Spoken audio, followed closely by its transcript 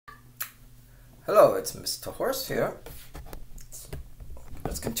Hello, it's Mr. Horst here.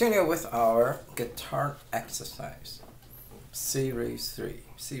 Let's continue with our guitar exercise. Series 3.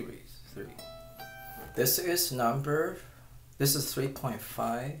 This is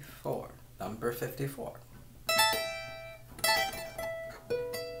 3.54, number 54.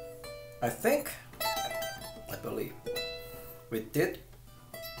 I believe, we did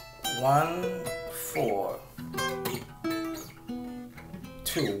 1, 4,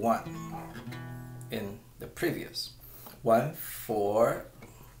 2, 1 in the previous. 1, 4,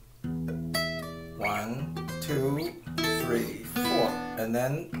 1, 2, 3, 4, and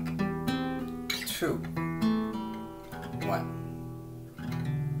then 2, 1.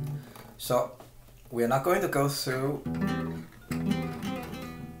 So we're not going to go through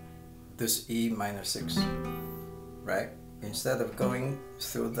this E minor 6, right? Instead of going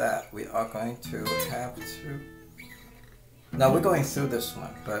through that, we are going to have to... Now we're going through this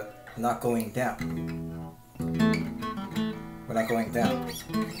one, but not going down. We're not going down.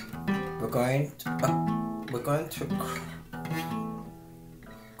 We're going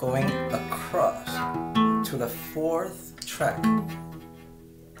across to the 4th track and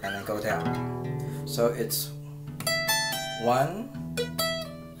then go down. So it's 1,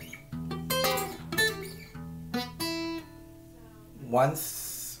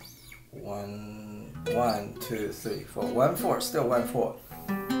 2, 3, 4. 1, 4, still 1, 4.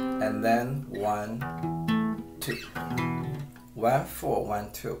 And then 1, 2. 1, 4,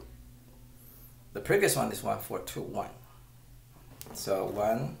 1, 2. The previous one is 1, 4, 2, 1. So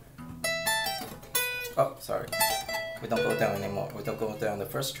 1. Oh, sorry. We don't go down anymore. We don't go down the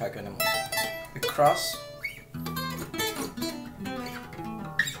first track anymore. We cross.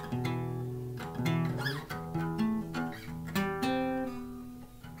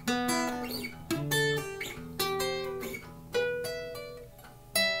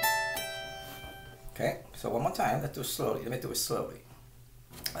 Okay, so one more time. Let's do it slowly. Let me do it slowly.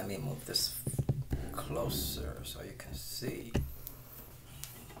 Let me move this closer so you can see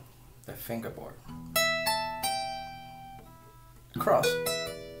the fingerboard. Cross.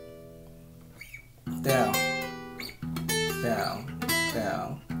 Down. Down.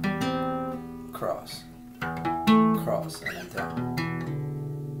 Down. Cross. Cross and then down.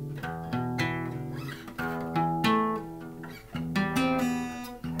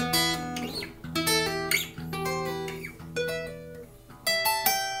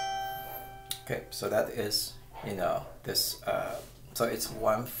 Okay, so that is, this, so it's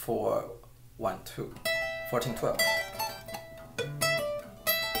 1, 4, 1, 2, 14, 12.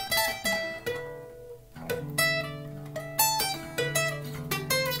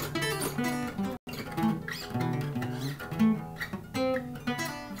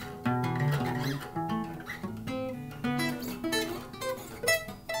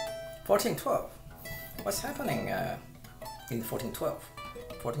 What's happening in 1412?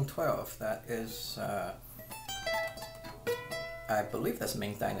 1412, that is, I believe that's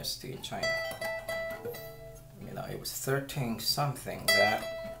Ming Dynasty in China. It was 13 something that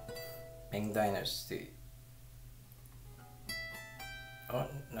Ming Dynasty. Oh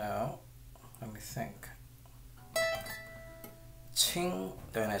no, let me think. Qing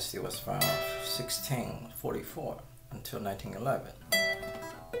Dynasty was from 1644 until 1911.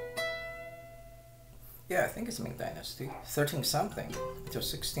 Yeah, I think it's Ming Dynasty. 13 something till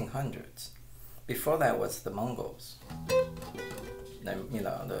 1600s. Before that was the Mongols. Then,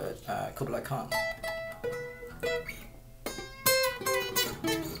 the Kublai Khan.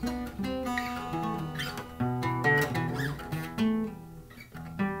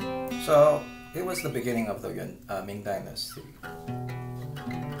 So it was the beginning of the Ming Dynasty.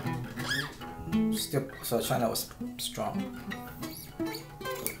 Still, so China was strong.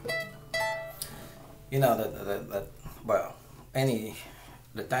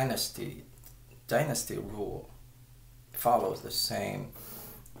 The dynasty rule follows the same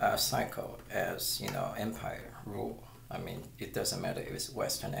cycle as empire rule. I mean, it doesn't matter if it's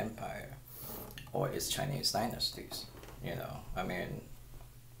Western Empire or it's Chinese dynasties. I mean,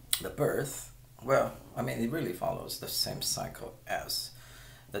 the birth. It really follows the same cycle as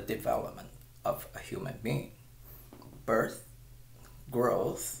the development of a human being. Birth,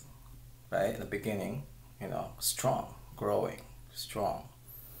 growth, right? In the beginning, strong, growing, strong.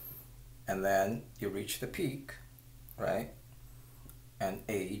 And then you reach the peak, right? And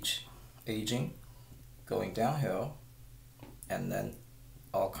aging, going downhill, and then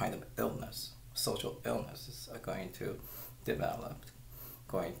all kind of illness, social illnesses are going to develop,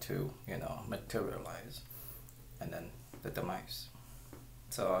 going to, materialize, and then the demise.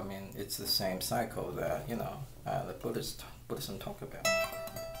 So, I mean, it's the same cycle that, the Buddhism talk about.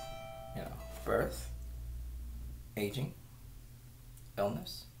 birth, aging,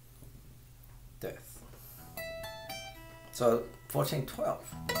 illness, death. So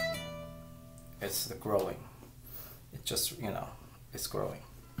 1412, it's the growing. It just, it's growing.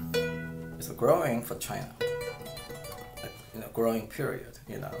 It's the growing for China. Growing period,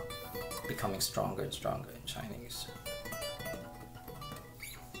 becoming stronger and stronger in Chinese.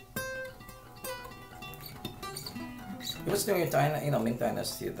 It was during Ming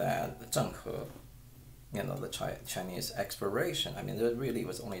Dynasty that Zheng He, the Chinese exploration. I mean, there really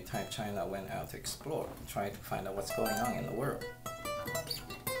was only time China went out to explore, trying to find out what's going on in the world.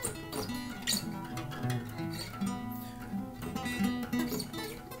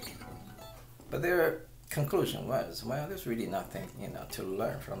 But their conclusion was, well, there's really nothing, to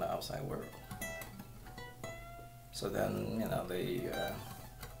learn from the outside world. So then, they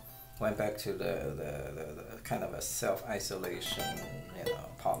went back to the kind of a self-isolation,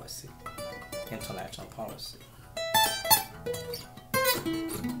 policy, international policy.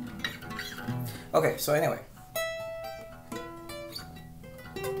 Okay, so anyway.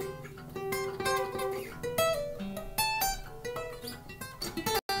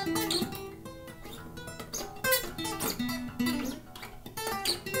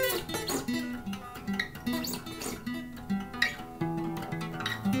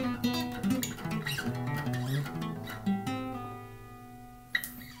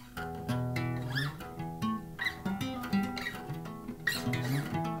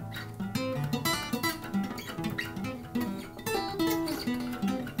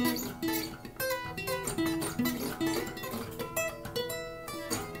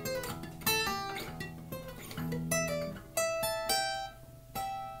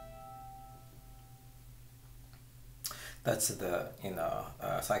 That's the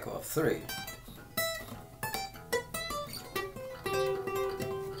cycle of 3.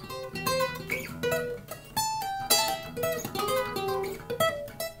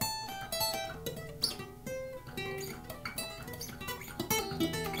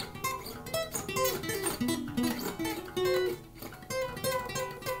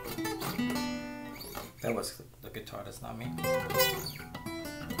 That was the guitar, that's not me.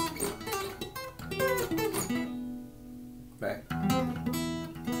 Right.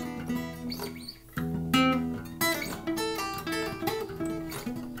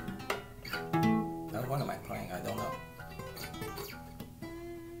 Now, what am I playing? I don't know.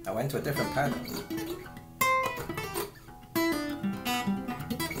 I went to a different pattern.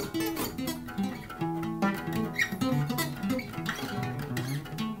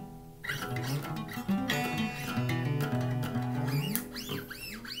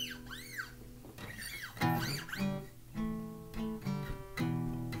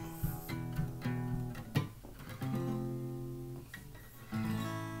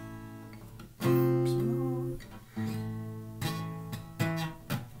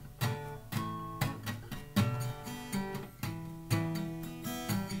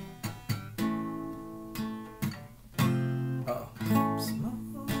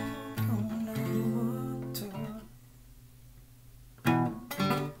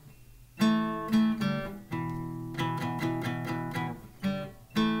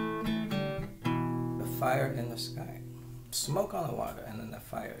 Fire in the sky, smoke on the water, and then the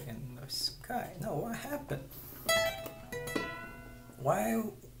fire in the sky. No, what happened? Why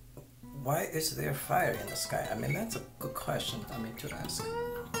is there fire in the sky? I mean, that's a good question, to ask.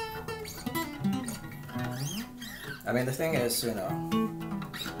 I mean, the thing is, the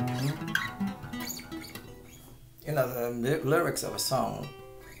lyrics of a song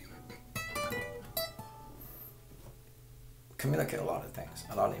communicate a lot of things,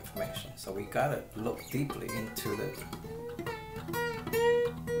 a lot of information. So we gotta look deeply into the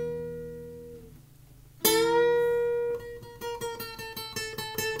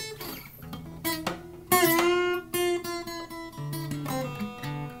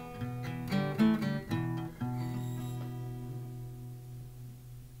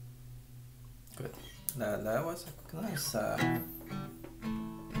good. That was a nice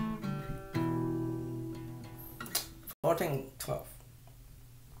 1412,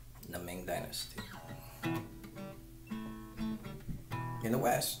 the Ming Dynasty. In the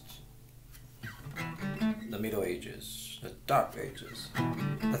West, the Middle Ages, the Dark Ages,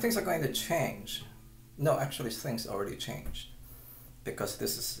 the things are going to change. No, actually things already changed, because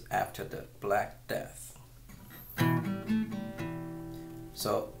this is after the Black Death.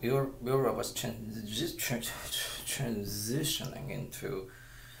 So Europe was transitioning into,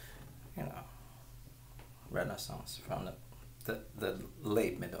 Renaissance from the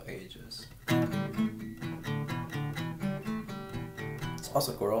late Middle Ages.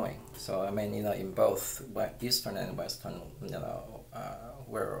 also growing. So I mean, in both Eastern and Western,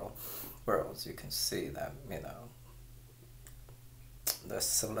 worlds, you can see that the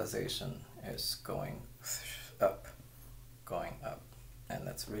civilization is up, going up, and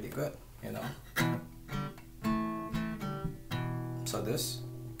that's really good. So this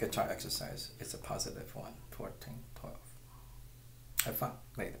guitar exercise is a positive one, 14, 12. Have fun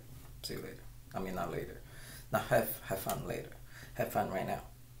later. See you later. I mean, not later. Not have fun later. Have fun right now.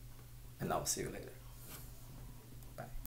 And I'll see you later.